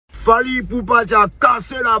Fally Ipupa qui a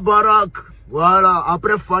cassé la baraque. Voilà,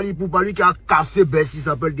 après Fally Ipupa, lui qui a cassé Bessie, il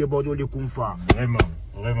s'appelle Debordo de Kumfa. Vraiment,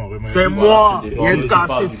 vraiment, vraiment. C'est moi, il a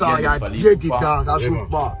cassé ça, il y a Dieu dedans, ça chauffe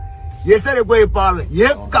pas. Je sais de quoi il parle. Il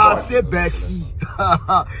a cassé Bessie.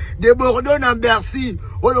 Debordo n'a merci.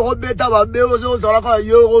 On le remet à ma maison,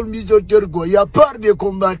 il y a peur des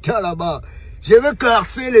combattants là-bas. Je vais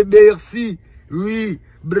casser les merci. Oui,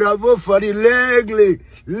 bravo Fally, l'aigle,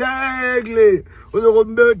 l'aigle. On le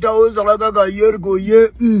remet à Osaraka,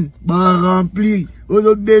 rempli. On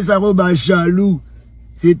le met à jaloux.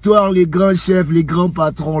 C'est toi les grands chefs, les grands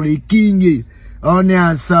patrons, les kings. On est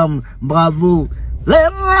ensemble, bravo.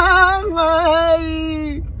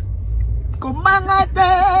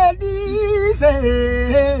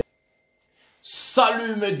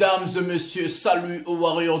 Salut mesdames et messieurs, salut aux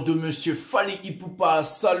warriors de monsieur Fally Ipupa,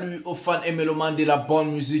 salut aux fans et mélomanes de la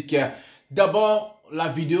bonne musique. D'abord, la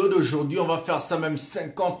vidéo d'aujourd'hui, on va faire ça même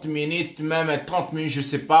 50 minutes, même 30 minutes, je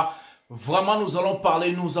sais pas. Vraiment, nous allons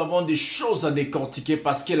parler, nous avons des choses à décortiquer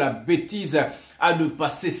parce que la bêtise a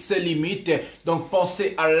dépassé ses limites. Donc,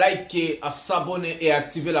 pensez à liker, à s'abonner et à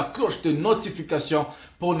activer la cloche de notification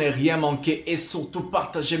pour ne rien manquer. Et surtout,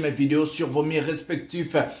 partagez mes vidéos sur vos mails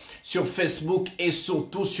respectifs sur Facebook et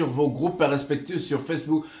surtout sur vos groupes respectifs sur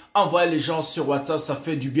Facebook. Envoyez les gens sur WhatsApp, ça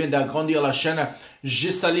fait du bien d'agrandir la chaîne.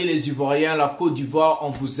 J'ai salé les Ivoiriens, la Côte d'Ivoire,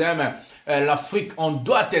 on vous aime. L'Afrique, on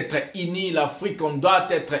doit être unis. L'Afrique, on doit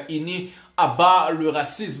être unis. Abat le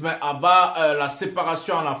racisme, abat la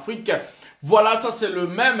séparation en Afrique. Voilà, ça c'est le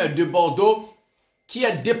même Debordo qui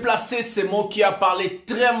a déplacé ces mots, qui a parlé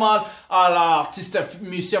très mal à l'artiste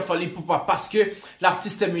musicien Fally Ipupa parce que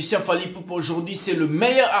l'artiste musicien Fally Ipupa aujourd'hui c'est le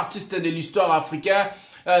meilleur artiste de l'histoire africaine.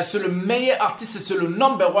 C'est le meilleur artiste, c'est le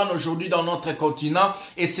number one aujourd'hui dans notre continent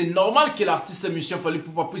et c'est normal que l'artiste musicien Fally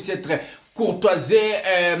Ipupa puisse être courtoisé,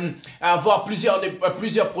 avoir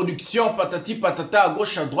plusieurs productions, patati patata à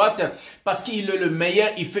gauche à droite, parce qu'il est le meilleur,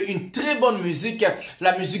 il fait une très bonne musique,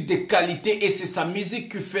 la musique de qualité, et c'est sa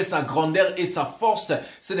musique qui fait sa grandeur et sa force.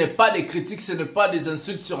 Ce n'est pas des critiques, ce n'est pas des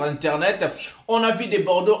insultes sur internet. On a vu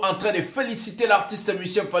Debordo en train de féliciter l'artiste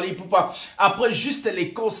musicien Fally Ipupa après juste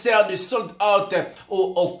les concerts de sold out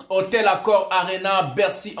au Hôtel Accor Arena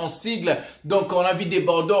Bercy en sigle. Donc on a vu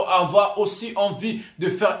Debordo avoir aussi envie de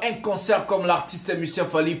faire un concert comme l'artiste musicien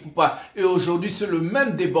Fally Ipupa. Et aujourd'hui c'est le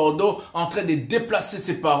même Debordo en train de déplacer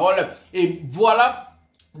ses paroles. Et voilà.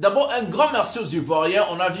 D'abord, un grand merci aux Ivoiriens.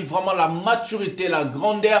 On a vu vraiment la maturité, la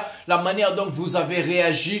grandeur, la manière dont vous avez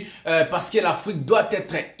réagi parce que l'Afrique doit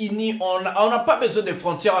être unie. On n'a pas besoin de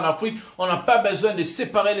frontières en Afrique. On n'a pas besoin de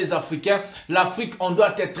séparer les Africains. L'Afrique, on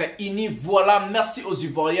doit être unis. Voilà, merci aux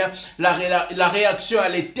Ivoiriens. La réaction,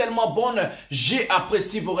 elle est tellement bonne. J'ai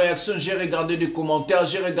apprécié vos réactions. J'ai regardé des commentaires,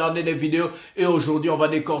 j'ai regardé des vidéos. Et aujourd'hui, on va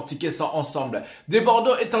décortiquer ça ensemble.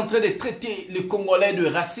 Debordo est en train de traiter les Congolais de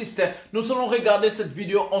racistes. Nous allons regarder cette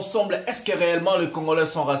vidéo ensemble. Est-ce que réellement les Congolais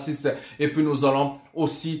sont racistes? Et puis nous allons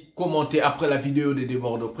aussi commenter après la vidéo de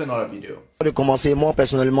Debordo. Prenons la vidéo. De commencer, moi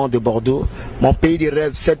personnellement de Bordeaux, mon pays de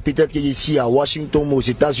rêve, c'est peut-être ici à Washington aux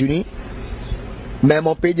États-Unis, mais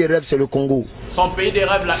mon pays de rêve c'est le Congo. Son pays de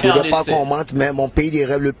rêve, la RDC. Il ne faut pas qu'on mente, mais mon pays de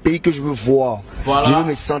rêve, le pays que je veux voir. Voilà. Je veux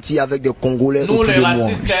me sentir avec des Congolais autour de moi.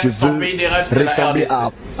 Je veux ressembler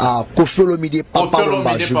à Kofi Olomide, Papa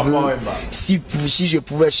Wemba. Si je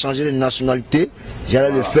pouvais changer de nationalité,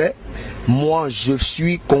 j'allais le faire. Moi, je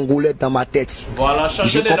suis Congolais dans ma tête. Voilà,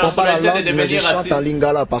 changer de nationalité, de devenir raciste. Je chante en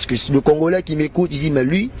lingala parce que le Congolais qui m'écoute, il dit, mais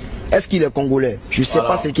lui, est-ce qu'il est Congolais? Je ne sais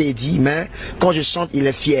pas ce qu'il dit, mais quand je chante, il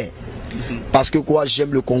est fier. Parce que quoi,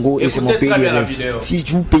 j'aime le Congo et c'est mon pays de rêve. Si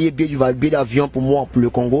vous payez billet d'avion pour moi, pour le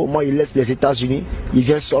Congo, moi il laisse les États-Unis, il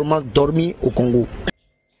vient seulement dormir au Congo.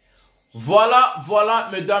 Voilà,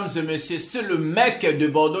 mesdames et messieurs, c'est le mec de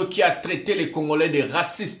Bordeaux qui a traité les Congolais de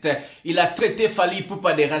racistes. Il a traité Fally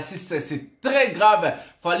Ipupa de racistes, c'est très grave.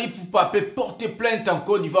 Fally Ipupa peut porter plainte en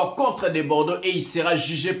Côte d'Ivoire contre Debordo et il sera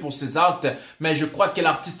jugé pour ses actes. Mais je crois que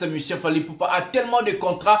l'artiste musicien Fally Ipupa a tellement de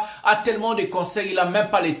contrats, a tellement de conseils, il n'a même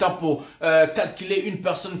pas le temps pour calculer une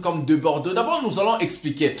personne comme Debordo. D'abord, nous allons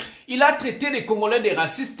expliquer. Il a traité les Congolais de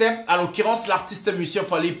racistes, en l'occurrence l'artiste musicien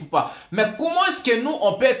Fally Ipupa. Mais comment est-ce que nous,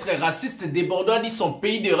 on peut être raciste? Debordo a dit son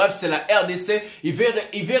pays de rêve, c'est la RDC. Il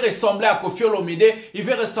veut ressembler à Kofi Olomide, il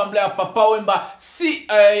veut ressembler à Papa Wemba. Si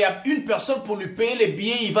il y a une personne pour lui payer les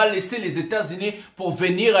billets, il va laisser les États-Unis pour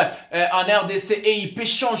venir en RDC et il peut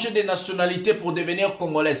changer de nationalité pour devenir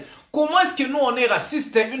congolaise. Comment est-ce que nous on est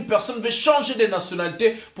raciste? Une personne veut changer de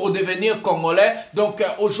nationalité pour devenir congolais. Donc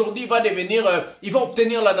aujourd'hui il va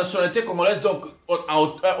obtenir la nationalité congolaise. Donc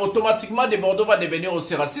automatiquement Debordo va devenir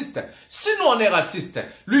aussi raciste. Si nous on est raciste,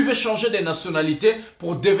 lui veut changer de nationalité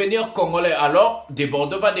pour devenir congolais, alors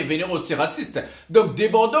Debordo va devenir aussi raciste. Donc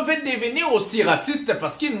Debordo veut devenir aussi raciste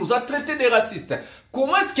parce qu'il nous a traités de racistes.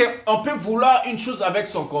 Comment est-ce qu'on peut vouloir une chose avec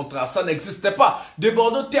son contrat? Ça n'existe pas.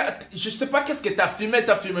 Debordo, je sais pas qu'est-ce que tu as filmé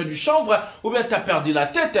du chanvre ou bien tu as perdu la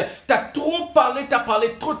tête. Tu as trop parlé, tu as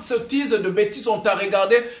parlé trop de sottises, de bêtises, on t'a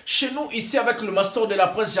regardé. Chez nous, ici, avec le master de la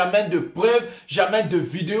presse, j'amène de preuves, j'amène de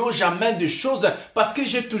vidéos, j'amène de choses parce que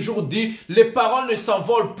j'ai toujours dit, les paroles ne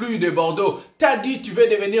s'envolent plus, Debordo. Tu as dit, tu veux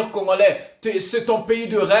devenir congolais. C'est ton pays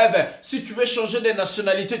de rêve. Si tu veux changer de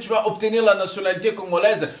nationalité, tu vas obtenir la nationalité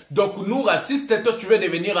congolaise. Donc, nous, racistes, toi, tu veux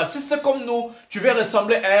devenir raciste comme nous. Tu veux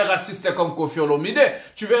ressembler à un raciste comme Kofi Olomide.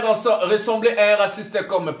 Tu veux ressembler à un raciste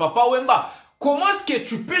comme Papa Wemba. Comment est-ce que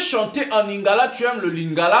tu peux chanter en lingala, tu aimes le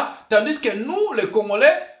lingala, tandis que nous, les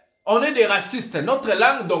Congolais, on est des racistes. Notre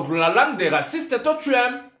langue, donc la langue des racistes, toi, tu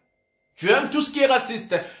aimes. Tu aimes tout ce qui est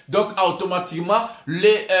raciste. Donc, automatiquement,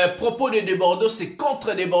 les propos de Debordo, c'est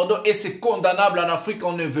contre Debordo et c'est condamnable en Afrique.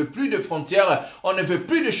 On ne veut plus de frontières, on ne veut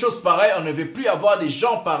plus de choses pareilles, on ne veut plus avoir des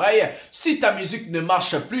gens pareils. Si ta musique ne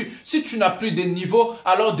marche plus, si tu n'as plus de niveau,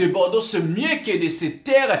 alors Debordo, c'est mieux que de se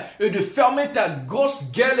taire et de fermer ta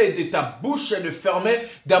grosse gueule et de ta bouche et de fermer.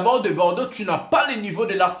 D'abord, Debordo, tu n'as pas le niveau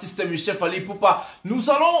de l'artiste Monsieur Fally Ipupa.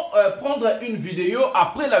 Nous allons prendre une vidéo.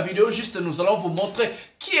 Après la vidéo, juste, nous allons vous montrer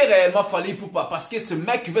qui est réellement Fally Ipupa, parce que ce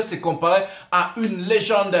mec veut se comparer à une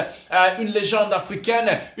légende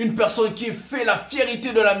africaine, une personne qui fait la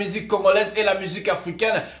fierté de la musique congolaise et la musique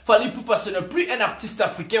africaine. Fally Ipupa, ce n'est plus un artiste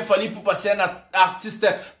africain, Fally Ipupa, c'est un artiste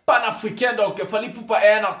panafricain, donc Fally Ipupa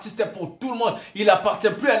est un artiste pour tout le monde. Il appartient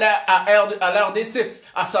plus à l'RDC.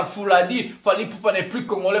 Asafou l'a dit, Fally Ipupa n'est plus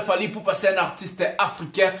congolais, Fally Ipupa c'est un artiste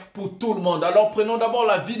africain pour tout le monde. Alors prenons d'abord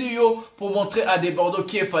la vidéo pour montrer à Debordo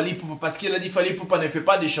qui est Fally Ipupa, parce qu'il a dit Fally Ipupa ne fait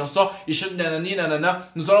pas des chansons, il chante nanani nanana.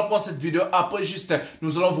 Nous allons prendre cette vidéo, après juste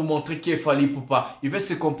nous allons vous montrer qui est Fally Ipupa. Il veut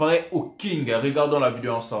se comparer au King. Regardons la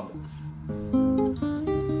vidéo ensemble.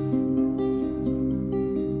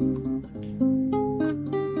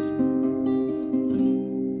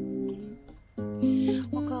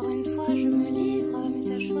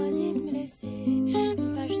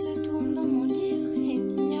 Une page se tourne dans mon livre et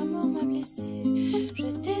mi amour m'a blessé. Je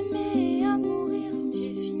t'aimais à mourir, mais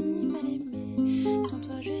j'ai fini mal aimé. Sans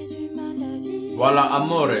toi j'ai du mal à vivre. Voilà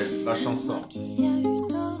Amore, la chanson. Qui a eu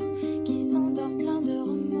tort, qui s'endort plein de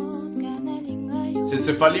remords. C'est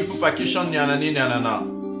ce Fally Ipupa qui chante Nyanani Nyanana.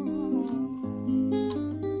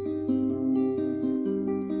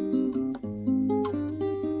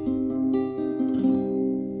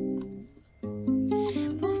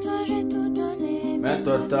 Mais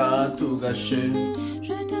toi t'as tout gâché.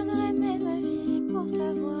 Je donnerais même ma vie pour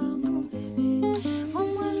t'avoir, mon bébé.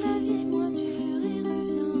 Rends-moi la vie moins dure et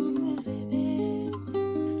reviens, mon bébé.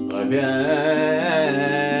 Reviens.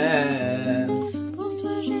 Pour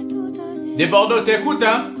toi j'ai tout donné. Debordo, t'écoutes,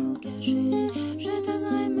 hein? Je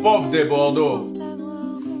donnerais même Pauvre Debordo. pour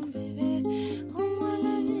t'avoir, mon bébé. Rends-moi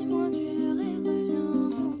la vie moins dure et reviens,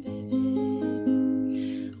 mon bébé.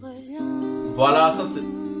 Reviens. Voilà, ça c'est...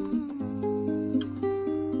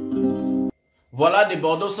 Voilà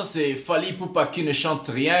Debordo, ça c'est Fally Ipupa qui ne chante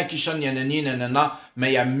rien, qui chante nanani nanana, mais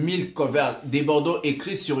il y a 1000 covers. Debordo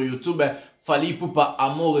écrit sur YouTube, Fally Ipupa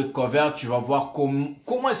Amour et cover, tu vas voir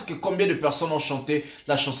comment est-ce que combien de personnes ont chanté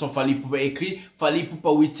la chanson Fally Ipupa écrit Fally Ipupa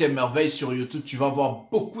 8e merveille sur YouTube, tu vas voir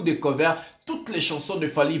beaucoup de covers. Toutes les chansons de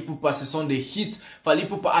Fally Ipupa, ce sont des hits. Fally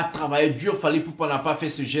Ipupa a travaillé dur. Fally Ipupa n'a pas fait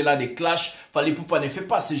ce jeu-là de clash. Fally Ipupa ne fait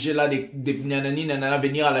pas ce jeu-là de nanani nanana,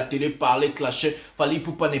 venir à la télé, parler, clasher. Fally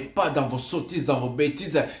Ipupa n'est pas dans vos sottises, dans vos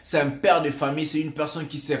bêtises. C'est un père de famille, c'est une personne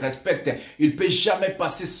qui se respecte. Il ne peut jamais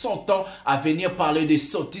passer son temps à venir parler des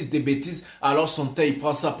sottises, des bêtises. Alors son temps, il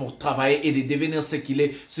prend ça pour travailler et de devenir ce qu'il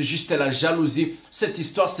est. C'est juste la jalousie. Cette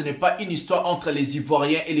histoire, ce n'est pas une histoire entre les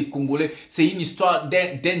Ivoiriens et les Congolais. C'est une histoire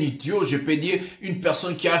d'un idiot, je peux dire, une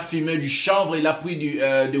personne qui a fumé du chanvre, il a pris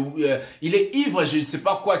il est ivre, je ne sais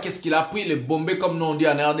pas quoi, qu'est-ce qu'il a pris, il est bombé comme nous on dit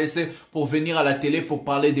en RDC pour venir à la télé pour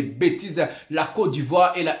parler des bêtises. La Côte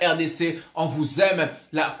d'Ivoire et la RDC, on vous aime.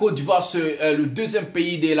 La Côte d'Ivoire, c'est le deuxième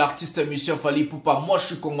pays de l'artiste Monsieur Fally Ipupa. Moi, je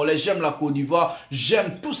suis congolais, j'aime la Côte d'Ivoire,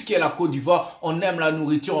 j'aime tout ce qui est la Côte d'Ivoire. On aime la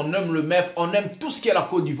nourriture, on aime le MEF, on aime tout ce qui est la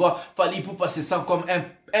Côte d'Ivoire. Fally Ipupa se sent comme un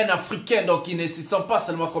Africain, donc il ne se sent pas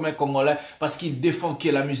seulement comme un Congolais parce qu'il défend qui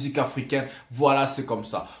est la musique africaine. Voilà, c'est comme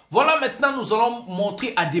ça. Voilà, maintenant nous allons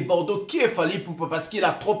montrer à Debordo qui est Fally Ipupa parce qu'il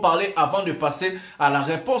a trop parlé avant de passer à la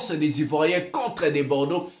réponse des Ivoiriens contre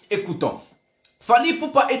Debordo. Écoutons. Fally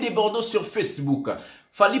Ipupa et Debordo sur Facebook.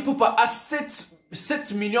 Fally Ipupa a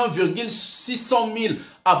 7,6 millions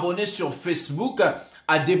abonnés sur Facebook.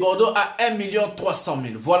 À Debordo à 1,3 million.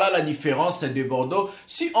 Voilà la différence, Debordo.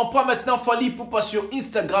 Si on prend maintenant Fally Ipupa sur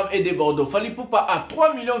Instagram et Debordo, Fally Ipupa a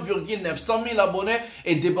 3,9 millions abonnés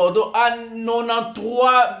et Debordo a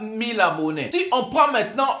 93 000 abonnés. Si on prend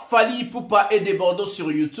maintenant Fally Ipupa et Debordo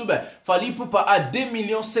sur YouTube, Fally Ipupa a 2,5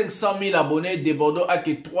 millions abonnés, Debordo a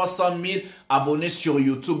que 300 000 abonnés sur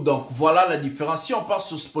YouTube. Donc voilà la différence. Si on part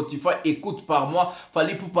sur Spotify, écoute par mois,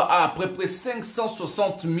 Fally Ipupa a à peu près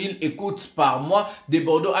 560 000 écoutes par mois.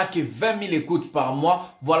 Debordo a que 20 000 écoutes par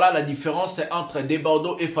mois. Voilà la différence entre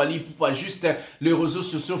Debordo et Fally Ipupa. Juste les réseaux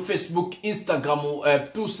sociaux, Facebook, Instagram ou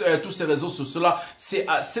tous ces réseaux sociaux-là, c'est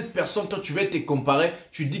à cette personne, toi tu veux te comparer.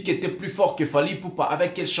 Tu dis que tu es plus fort que Fally Ipupa.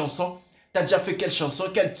 Avec quelle chanson? T'as déjà fait quelle chanson?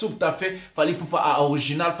 Quel tube t'as fait? Fally Ipupa a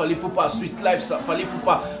original, Fally Ipupa a Sweet Life, Fally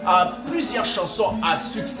Ipupa a plusieurs chansons à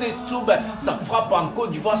succès tube. Ça frappe en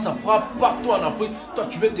Côte d'Ivoire, ça frappe partout en Afrique. Toi,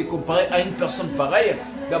 tu veux te comparer à une personne pareille?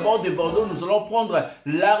 D'abord, Debordo, nous allons prendre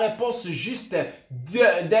la réponse juste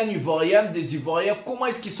d'un Ivoirien, des Ivoiriens. Comment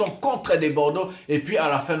est-ce qu'ils sont contre Debordo? Et puis, à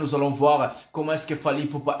la fin, nous allons voir comment est-ce que Fally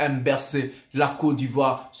Ipupa aime bercer la Côte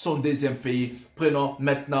d'Ivoire, son deuxième pays. Prenons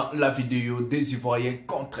maintenant la vidéo des Ivoiriens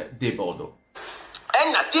contre Debordo.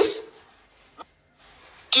 Un artiste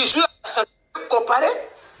qui joue la Champions League comparé.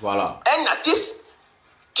 Voilà. Un artiste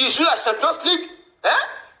qui joue la Champions League, hein?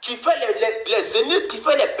 Qui fait les zéniths, qui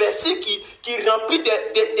fait les percées, qui remplit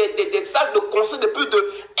des salles de concert de plus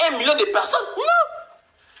de 1 million de personnes. Non.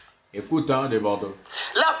 Écoute, hein, Debordo.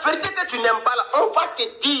 La vérité que tu n'aimes pas là, on va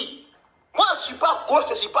te dire. Moi, je ne suis pas gauche,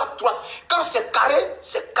 je ne suis pas droite. Quand c'est carré,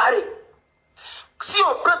 c'est carré. Si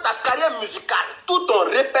on prend ta carrière musicale, tout ton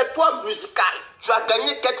répertoire musical, tu as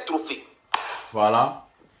gagné quelques trophées. Voilà.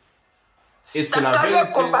 Et c'est la vérité. Ta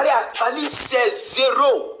carrière comparée à Fally, c'est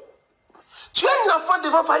 0. Tu es un enfant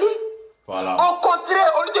devant Fally. Voilà. Au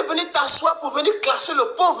contraire, au lieu de venir t'asseoir pour venir clasher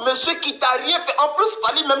le pauvre monsieur qui t'a rien fait. En plus,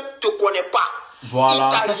 Fally même ne te connaît pas.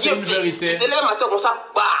 Voilà, ça c'est une vérité. Tu te lèves le matin comme ça,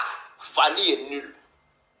 bah, Fally est nul.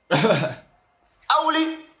 Ah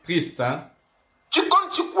oui. Triste, hein. Tu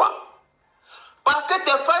comptes sur quoi? Parce que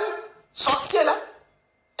tes fans sorciers là,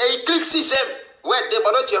 et ils cliquent si j'aime. Ouais,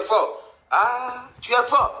 Debordo, tu es fort. Ah, tu es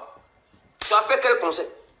fort. Tu as fait quel concert?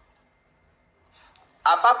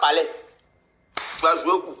 À part parler, tu as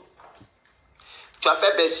joué au coup. Tu as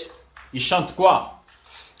fait Bessie. Il chante quoi?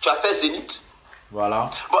 Tu as fait Zénith. Voilà.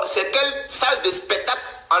 Bon, c'est quelle salle de spectacle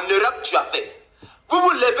en Europe tu as fait? Vous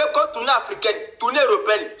vous levez comme tournée africaine, tournée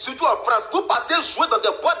européenne, surtout en France. Vous partez jouer dans des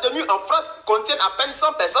boîtes de nuit en France qui contiennent à peine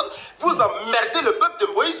 100 personnes. Vous emmerdez le peuple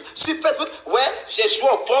de Moïse sur Facebook. Ouais, j'ai joué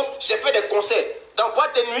en France, j'ai fait des concerts. Dans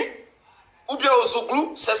boîte de nuit, ou bien au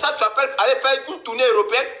Zouglou, c'est ça que tu appelles aller faire une tournée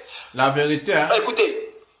européenne? La vérité, hein.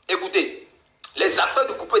 Écoutez, les acteurs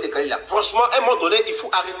de Coupé de Cali, là, franchement, à un moment donné, il faut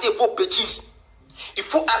arrêter vos bêtises. Il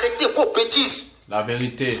faut arrêter vos bêtises. La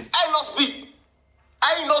vérité.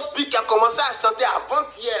 Aïn Osby qui a commencé à chanter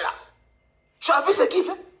avant-hier là. Tu as vu ce qu'il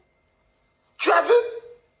fait? Tu as vu?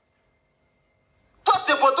 Toi,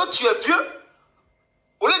 Debordo, tu es vieux.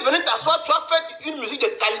 Au lieu de venir t'asseoir, tu as fait une musique de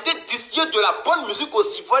qualité, distiller de la bonne musique aux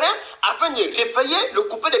Ivoiriens afin de réveiller le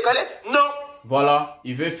Coupé de Calais. Non. Voilà,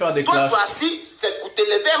 il veut faire des classes. Toi, tu as assis, c'est pour te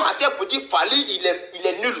lever un matin pour dire Fally, il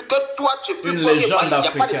est nul. Que toi, tu es plus fort que Fally, il n'y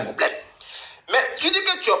a pas de problème. Mais tu dis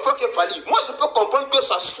que tu es fort que Fally. Moi, je peux comprendre que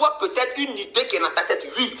ça soit peut-être une idée qui est dans ta tête,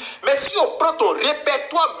 oui. Mais si on prend ton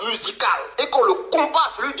répertoire musical et qu'on le compare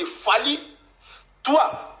à celui de Fally,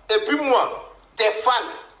 toi et puis moi, tes fans,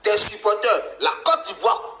 tes supporters, la Côte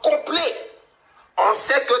d'Ivoire complet, on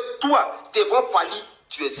sait que toi, devant Fally,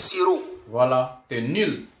 tu es 0. Voilà, t'es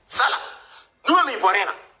nul. Ça là, nous-mêmes Ivoiriens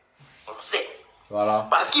là, on sait. Voilà.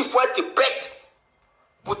 Parce qu'il faut être bête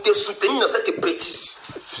pour te soutenir dans cette bêtise.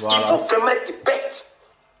 Voilà. Il faut vraiment être bête.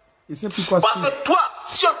 Et c'est pourquoi parce que toi,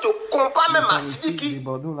 si on te compare même à Sidiki,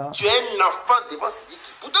 tu es un enfant devant Sidiki.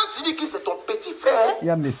 Pourtant, Sidiki, c'est ton petit frère. Il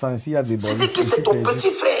y a mes sens, il y a des bonnes. Sidiki, c'est ton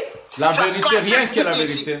petit frère. La vérité, rien que la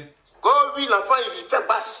vérité. Oh oui, l'enfant, il fait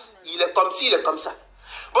basse. Il est comme ci, il est comme ça.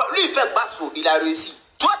 Bon, lui, il fait basse, il a réussi.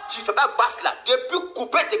 Toi, tu ne fais pas basse là. Depuis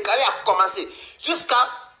Coupé de Calais a commencé jusqu'à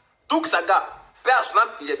Douk Saga, Père Aslam,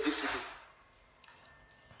 il est décédé.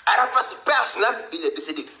 Arafat, Père Aslam, il est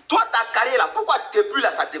décédé. Toi, ta carrière là, pourquoi depuis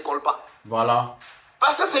là, ça ne décolle pas? Voilà.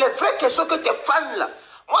 Parce que c'est les vraies questions que tes fans là.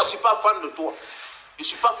 Moi, je ne suis pas fan de toi. Je ne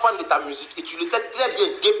suis pas fan de ta musique. Et tu le sais très bien.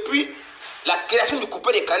 Depuis la création du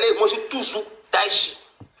Coupé de Calais, moi, j'ai toujours Daïchi.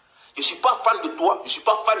 Je ne suis pas fan de toi. Je ne suis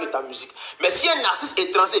pas fan de ta musique. Mais si un artiste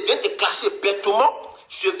étranger vient te clasher bêtement,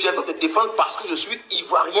 je viendrai te défendre parce que je suis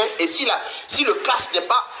ivoirien. Et si le clash n'est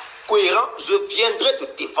pas cohérent, je viendrai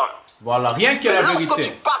te défendre. Voilà, rien que la vérité. Lorsque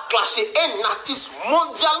tu pars clasher un artiste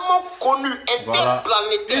mondialement connu,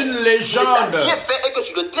 interplanétaire, une légende, bien fait et que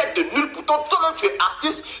tu le traites de nul, pourtant toi-même tu es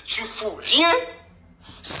artiste, tu fous rien.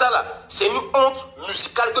 Ça là, c'est une honte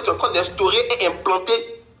musicale que tu es en train d'instaurer et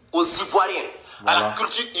implanter aux Ivoiriens, à la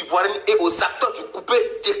culture ivoirienne et aux acteurs du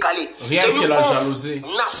coupé décalé. Rien que la jalousie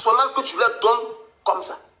nationale que tu leur donnes comme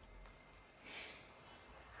ça.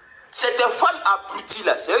 C'est un fan abruti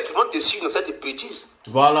là, c'est eux qui vont te suivre dans cette bêtise.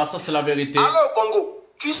 Voilà, ça c'est la vérité. Alors au Congo,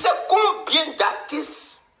 tu sais combien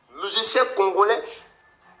d'artistes, musiciens congolais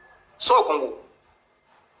sont au Congo?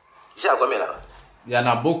 J'ai à combien là? Il y en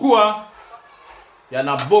a beaucoup, hein. Il y en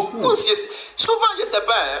a beaucoup. Souvent, je ne sais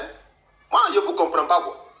pas, hein. Moi, je ne vous comprends pas,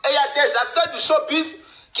 quoi. Et il y a des acteurs du showbiz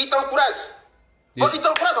qui t'encouragent. Bon, ils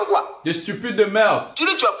t'encouragent en quoi? Des stupides de merde. Tu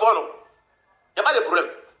dis que tu es fort, non? Il n'y a pas de problème.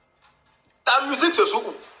 Ta musique se joue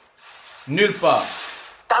où? Nulle part.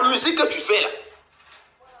 Ta musique que tu fais là,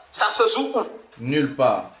 ça se joue où? Nulle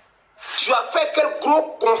part. Tu as fait quel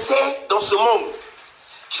gros concert dans ce monde?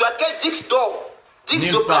 Tu as quel disque d'or?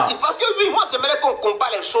 Disque de platine? Parce que oui, moi j'aimerais qu'on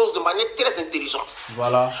compare les choses de manière très intelligente.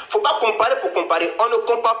 Voilà. Faut pas comparer pour comparer. On ne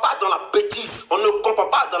compare pas dans la bêtise, on ne compare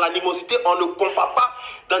pas dans l'animosité, on ne compare pas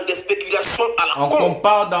dans des spéculations à la con. On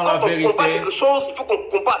compare dans la vérité. Quand on compare quelque chose, il faut qu'on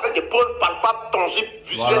compare avec des preuves palpables, tangibles,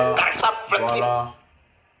 visuelles, caressables, flexibles. Voilà.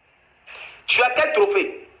 Tu as quel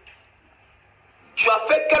trophée? Tu as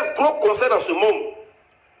fait quel gros concert dans ce monde?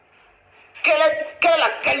 Quelle est la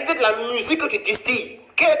qualité de la musique que tu distilles?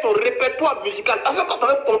 Quel est ton répertoire musical? Parce que quand on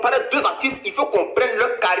veut comparer deux artistes, il faut qu'on prenne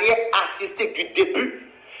leur carrière artistique du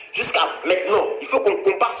début jusqu'à maintenant. Il faut qu'on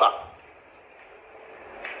compare ça.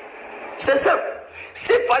 C'est simple.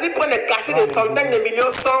 C'est Fally prendre les cachets des centaines de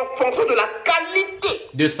millions sans fonction de la qualité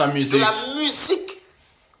de sa musique. De la musique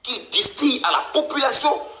qu'il distille à la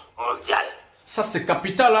population mondiale. Ça, c'est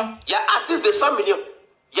capital, hein? Il y a artistes de 100 millions.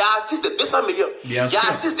 Il y a artistes de 200 millions. Bien il y a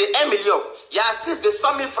artistes de 1 million. Il y a artistes de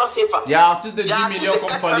 100 000 francs CFA. Il y a artistes de 10 millions comme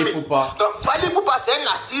Fally Ipupa. Donc Fally Ipupa, c'est un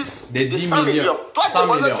artiste de 100 millions. Toi, tu es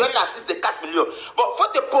un artiste de 4 millions. Bon, il faut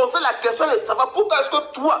te poser la question de savoir pourquoi est-ce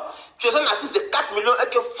que toi, tu es un artiste de 4 millions et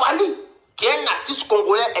que Fally, qui est un artiste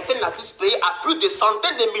congolais, est un artiste payé à plus de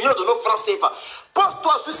centaines de millions de nos francs CFA.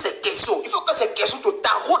 Pose-toi sur ces questions. Il faut que ces questions te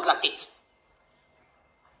taraudent la tête.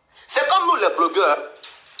 C'est comme nous les blogueurs,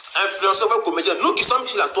 influenceurs, comédiens, nous qui sommes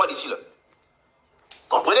sur la toile ici là.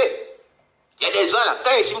 Comprenez? Il y a des gens là,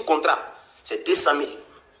 quand ils signent un contrat, c'est 200 000.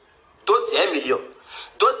 D'autres c'est 1 million.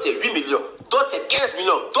 D'autres c'est 8 millions. D'autres c'est 15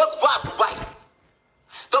 millions. D'autres vont à Dubaï.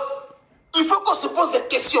 Donc, il faut qu'on se pose des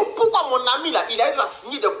questions. Pourquoi mon ami là, il arrive à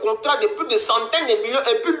signer des contrats de plus de centaines de millions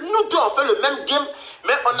et puis nous deux on fait le même game,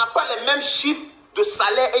 mais on n'a pas les mêmes chiffres de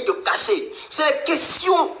salaire et de cachet? C'est des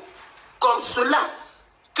questions comme cela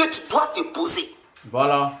que tu dois te poser.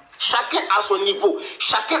 Voilà. Chacun a son niveau,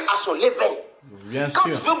 chacun a son level. Bien Quand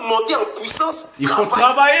sûr. tu veux monter en puissance, il faut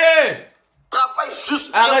travailler. Travaille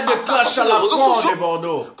juste. Arrête de clasher à la con,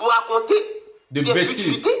 Debordo. Pour raconter des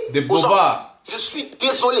futilités des bobards. Je suis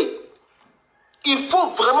désolé. Il faut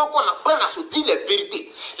vraiment qu'on apprenne à se dire les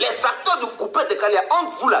vérités. Les acteurs de coupé décalé,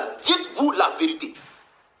 entre vous là, dites-vous la vérité.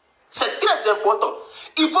 C'est très important.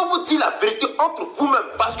 Il faut vous dire la vérité entre vous-même.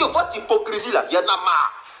 Parce que votre hypocrisie là, il y en a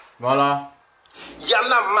marre. Voilà. Il y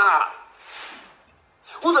en a marre.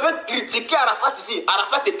 Vous avez critiqué Arafat ici.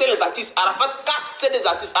 Arafat était les artistes. Arafat casse des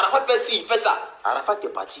artistes. Arafat fait ci, il fait ça. Arafat est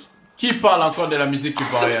parti. Qui parle encore de la musique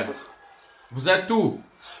ivoirienne? Vous êtes où?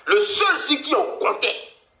 Le seul sur qui on comptait,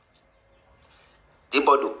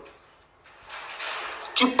 Debordo.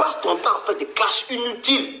 Tu passes ton temps à faire des clashs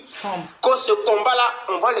inutiles. Quand ce combat-là,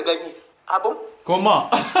 on va le gagner. Ah bon? Comment?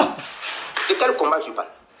 De quel combat tu parles?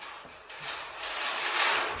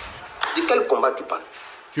 De quel combat tu parles?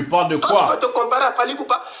 Tu parles de quoi? Quand tu peux te comparer à Fally ou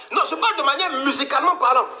pas? Non, je parle de manière musicalement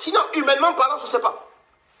parlant. Sinon, humainement parlant, je ne sais pas.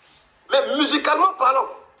 Mais musicalement parlant,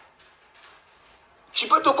 tu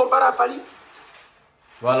peux te comparer à Fally?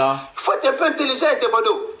 Voilà. Il faut être un peu intelligent,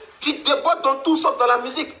 Debordo. Tu débordes dans tout sauf dans la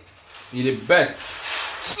musique. Il est bête.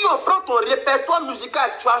 Si on prend ton répertoire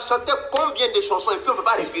musical, tu as chanté combien de chansons et puis on ne peut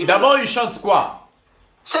pas respirer? D'abord, il chante quoi?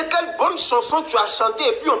 C'est quelle bonne chanson tu as chanté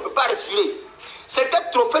et puis on ne peut pas respirer? C'est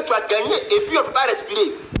quel trophée tu as gagné et puis on ne peut pas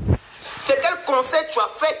respirer? C'est quel concert tu as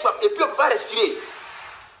fait et puis on ne peut pas respirer?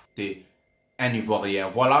 C'est un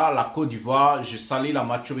Ivoirien. Voilà, la Côte d'Ivoire. Je salue la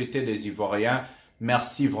maturité des Ivoiriens.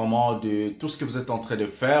 Merci vraiment de tout ce que vous êtes en train de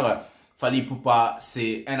faire. Fally Ipupa,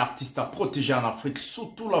 c'est un artiste à protéger en Afrique,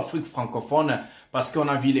 surtout l'Afrique francophone, parce qu'on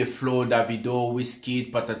a vu les flows, Davido,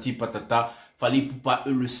 Wizkid, patati patata. Fally Ipupa est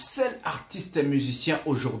le seul artiste et musicien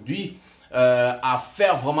aujourd'hui à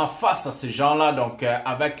faire vraiment face à ces gens-là. Donc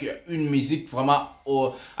avec une musique vraiment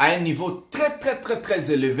à un niveau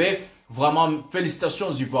très élevé. Vraiment, félicitations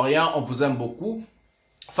aux Ivoiriens, on vous aime beaucoup.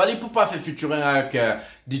 Fally Ipupa a fait featuring avec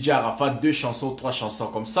DJ Arafat, 2 chansons, 3 chansons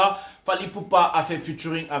comme ça. Fally Ipupa a fait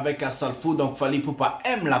featuring avec Salfou. Donc Fally Ipupa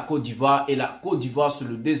aime la Côte d'Ivoire et la Côte d'Ivoire c'est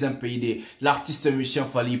le deuxième pays de l'artiste musicien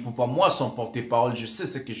Fally Ipupa. Moi son porte-parole, je sais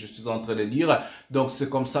ce que je suis en train de dire. Donc c'est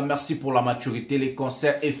comme ça, merci pour la maturité. Les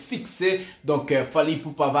concerts est fixé. Donc Fally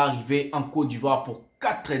Ipupa va arriver en Côte d'Ivoire pour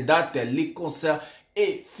 4 dates. Les concerts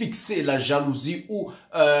et fixer la jalousie où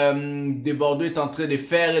Debordo est en train de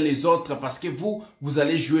faire et les autres parce que vous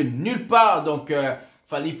allez jouer nulle part. Donc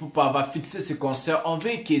Fally Ipupa va fixer ses concerts. On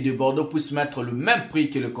veut que Debordo puisse mettre le même prix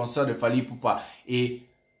que le concert de Fally Ipupa et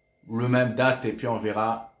le même date et puis on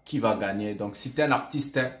verra qui va gagner. Donc si tu es un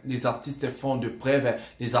artiste, les artistes font de preuves,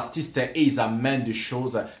 les artistes et ils amènent des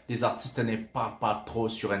choses. Les artistes ne parlent pas trop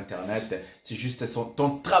sur internet. C'est juste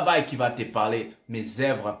ton travail qui va te parler. Mes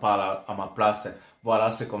œuvres parlent à ma place.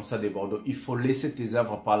 Voilà, c'est comme ça Debordo. Il faut laisser tes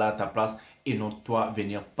œuvres parler à ta place et non toi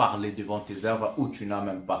venir parler devant tes œuvres où tu n'as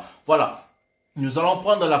même pas. Voilà. Nous allons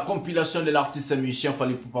prendre la compilation de l'artiste musicien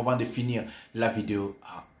Fally Ipupa avant de finir la vidéo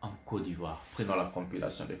en Côte d'Ivoire. Prenons la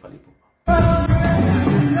compilation de Fally Ipupa.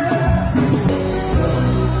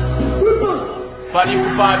 Fally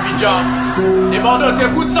Ipupa Abidjan. Debordo,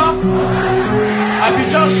 t'écoutes ça?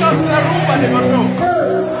 Abidjan chante la rumba Debordo.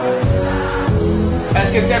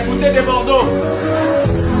 Est-ce que t'as écouté Debordo?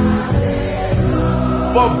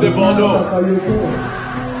 Pauvre Debordo.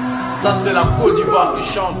 Ça c'est la Côte d'Ivoire qui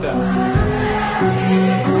chante.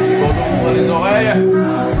 Debordo ouvre les oreilles.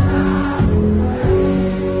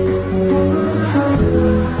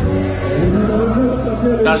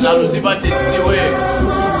 Ta jalousie va te tirer.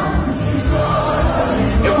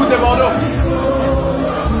 Écoute Debordo.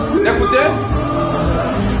 Écoutez.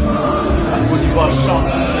 La Côte d'Ivoire chante.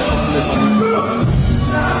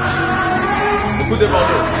 Écoute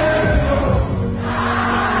Debordo.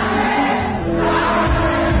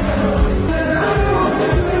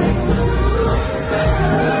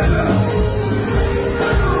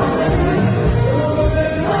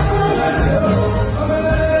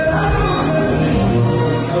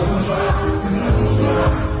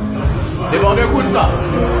 Debordo, écoute ça.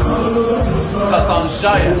 Ça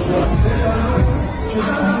s'enjaille.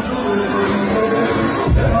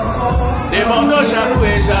 Debordo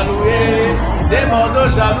jaloué. Debordo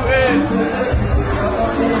jaloué.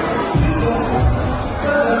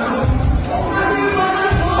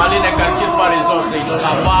 Fally ne calcule pas les autres, il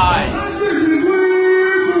travaille.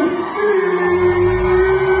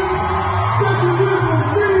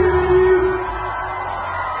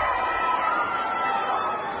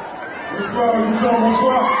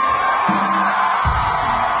 Bonsoir.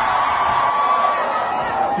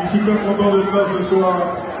 Je suis super content d'être là ce soir.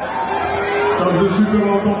 Ça faisait super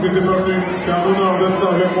longtemps que j'étais pas venu. C'est un honneur d'être là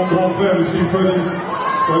avec mon grand frère ici, Fally.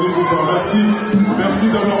 Merci. Merci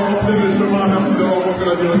d'avoir montré le chemin, merci d'avoir montré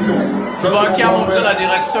la direction. C'est toi qui a montré la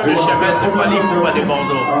direction, le chemin, c'est Fally Ipupa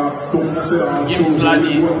Debordo. Gims l'a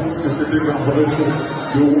dit. C'était un vrai show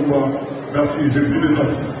de rumba. Merci, j'ai pris des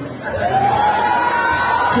notes.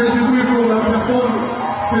 Faites du bruit pour la personne,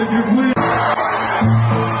 faites du bruit.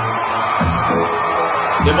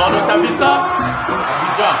 Debordo, t'as vu ça?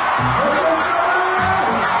 Abidjan.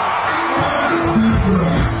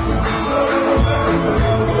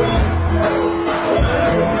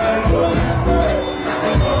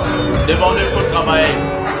 Debordo, il faut travailler.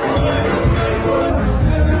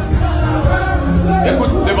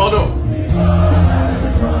 Écoute, Debordo.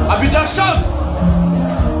 Abidjan chante.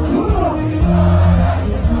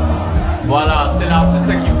 Voilà, c'est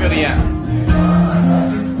l'artiste qui fait rien.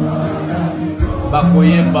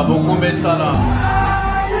 Bakoye, Baboko Bessana.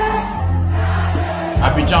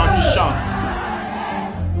 Abidjan qui chante.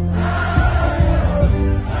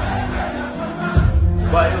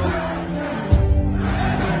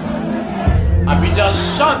 Abidjan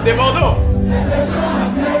chante, Debordo.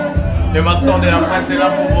 Le master de la presse est là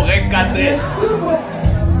pour vous recadrer.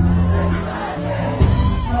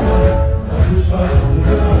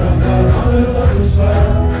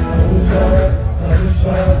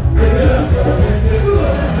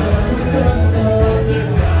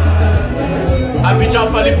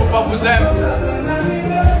 Abidjan, Fally Ipupa vous aime.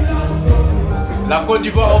 La Côte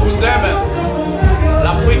d'Ivoire, on vous aime.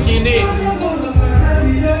 L'Afrique est née.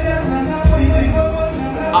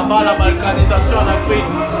 Abat la balkanisation en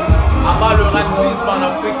Afrique. Abat le racisme en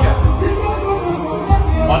Afrique.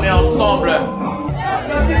 On est ensemble.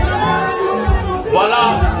 Voilà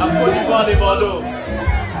la Côte d'Ivoire des Bordeaux.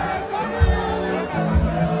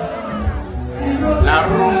 La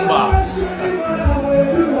rumba.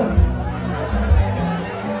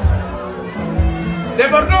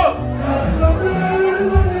 Debordo.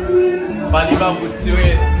 Fally va vous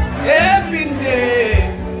tuer. Eh pitié.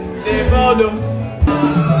 Debordo.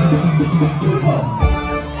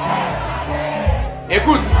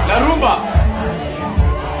 Écoute, la rumba.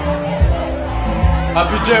 Un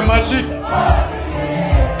budget magique.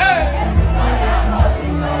 Hey.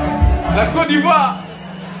 La Côte d'Ivoire.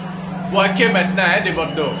 Attaqué maintenant, hein,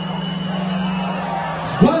 Debordo.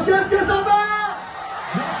 Qu'est-ce que ça va?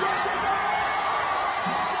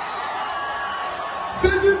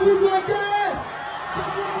 C'est du bruit bloqué.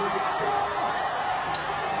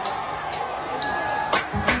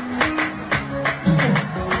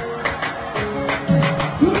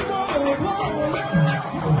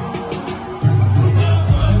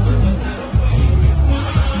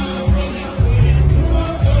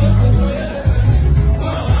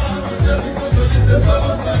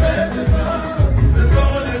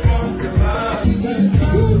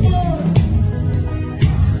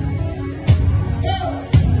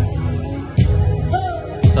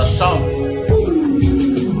 Ça chante.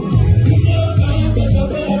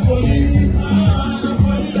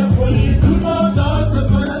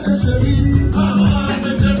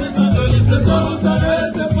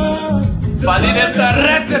 Fally ne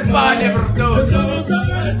s'arrête pas, Debordo.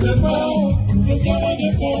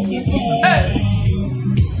 Hey.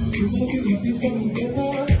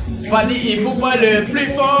 Fally Ipupa le plus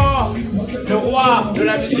fort, le roi de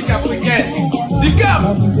la musique africaine. Du Cap.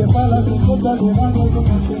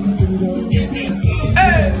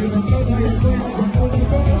 Hey.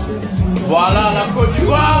 Voilà la Côte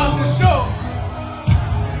d'Ivoire, c'est chaud.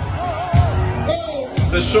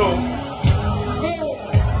 C'est chaud.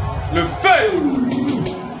 Le feu.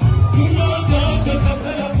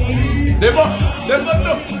 Debordo.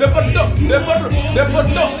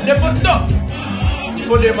 Il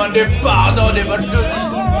faut demander pardon, Debordo.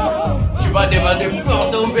 Tu vas demander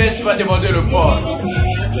pardon, mais tu vas demander le pardon.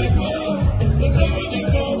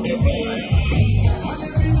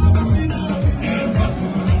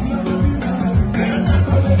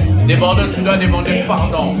 Debordo, tu dois demander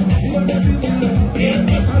pardon.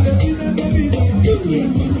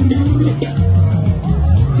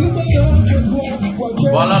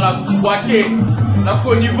 Voilà la Attaqué. La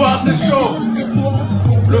Côte d'Ivoire, c'est chaud.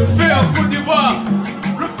 Le feu en Côte d'Ivoire.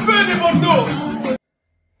 Le feu des Bordeaux.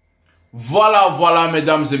 Voilà,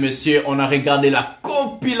 mesdames et messieurs, on a regardé la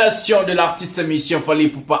compilation de l'artiste émission Fally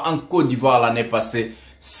Ipupa en Côte d'Ivoire l'année passée.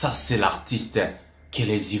 Ça, c'est l'artiste que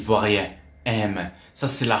les Ivoiriens aiment. Ça,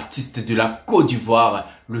 c'est l'artiste de la Côte d'Ivoire.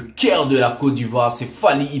 Le cœur de la Côte d'Ivoire, c'est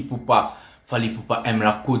Fally Ipupa. Fally Ipupa aime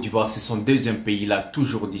la Côte d'Ivoire, c'est son deuxième pays, il a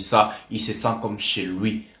toujours dit ça. Il se sent comme chez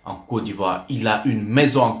lui en Côte d'Ivoire. Il a une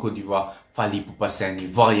maison en Côte d'Ivoire. Fally Ipupa, c'est un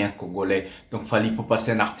Ivoirien congolais. Donc Fally Ipupa,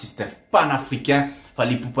 c'est un artiste panafricain.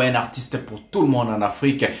 Fally Ipupa est un artiste pour tout le monde en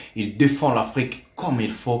Afrique. Il défend l'Afrique comme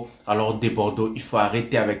il faut. Alors Debordo, il faut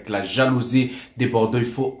arrêter avec la jalousie. Debordo, il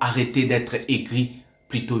faut arrêter d'être aigri.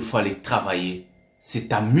 Plutôt, il faut aller travailler. C'est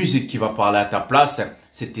ta musique qui va parler à ta place.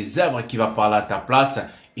 C'est tes œuvres qui va parler à ta place.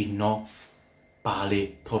 Et non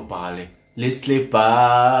parler, trop parler. Laisse-les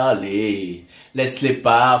parler. Laisse-les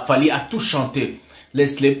pas. Fally a tout chanté.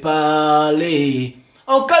 Laisse-les parler.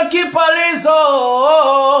 On calcule pas les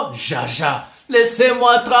autres. Jaja.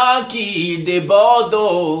 Laissez-moi tranquille,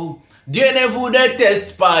 Debordo. Dieu ne vous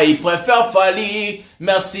déteste pas, il préfère Fally.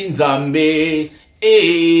 Merci Nzambé.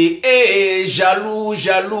 Jaloux.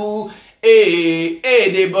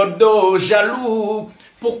 Debordo, jaloux.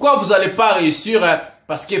 Pourquoi vous n'allez pas réussir?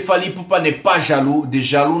 Parce que Fally Ipupa n'est pas jaloux. Des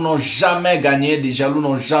jaloux n'ont jamais gagné. Des jaloux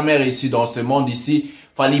n'ont jamais réussi dans ce monde ici.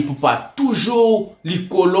 Fally Ipupa toujours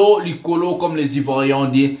l'icolo comme les Ivoiriens ont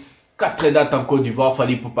dit. 4 dates en Côte d'Ivoire,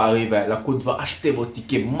 Fally Ipupa arrive. La Côte d'Ivoire, achetez vos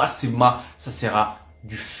tickets massivement. Ça sera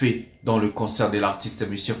du feu dans le concert de l'artiste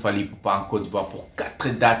monsieur Fally Ipupa en Côte d'Ivoire pour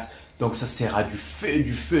 4 dates. Donc ça sera du feu.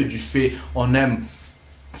 On aime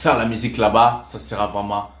faire la musique là-bas. Ça sera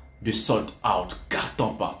vraiment de sold out, carton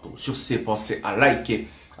partout. Sur ces, pensez à liker,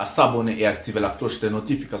 à s'abonner et activer la cloche de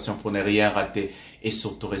notification pour ne rien rater. Et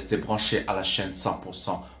surtout rester branché à la chaîne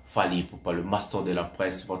 100% Fally Ipupa, le master de la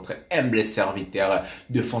presse, votre humble serviteur,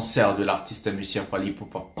 défenseur de l'artiste monsieur Fally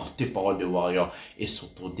Ipupa, porte-parole de Warrior et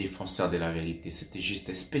surtout défenseur de la vérité. C'était juste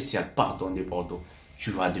un spécial pardon Debordo.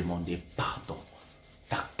 Tu vas demander pardon.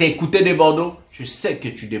 T'as écouté Debordo? Je sais que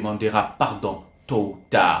tu demanderas pardon tôt ou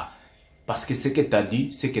tard. Parce que ce que tu as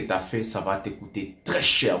dit, ce que tu as fait, ça va te coûter très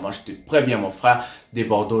cher. Moi, je te préviens, mon frère.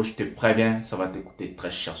 Debordo, je te préviens, ça va te coûter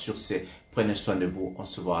très cher. Sur ce, prenez soin de vous. On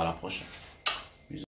se voit à la prochaine.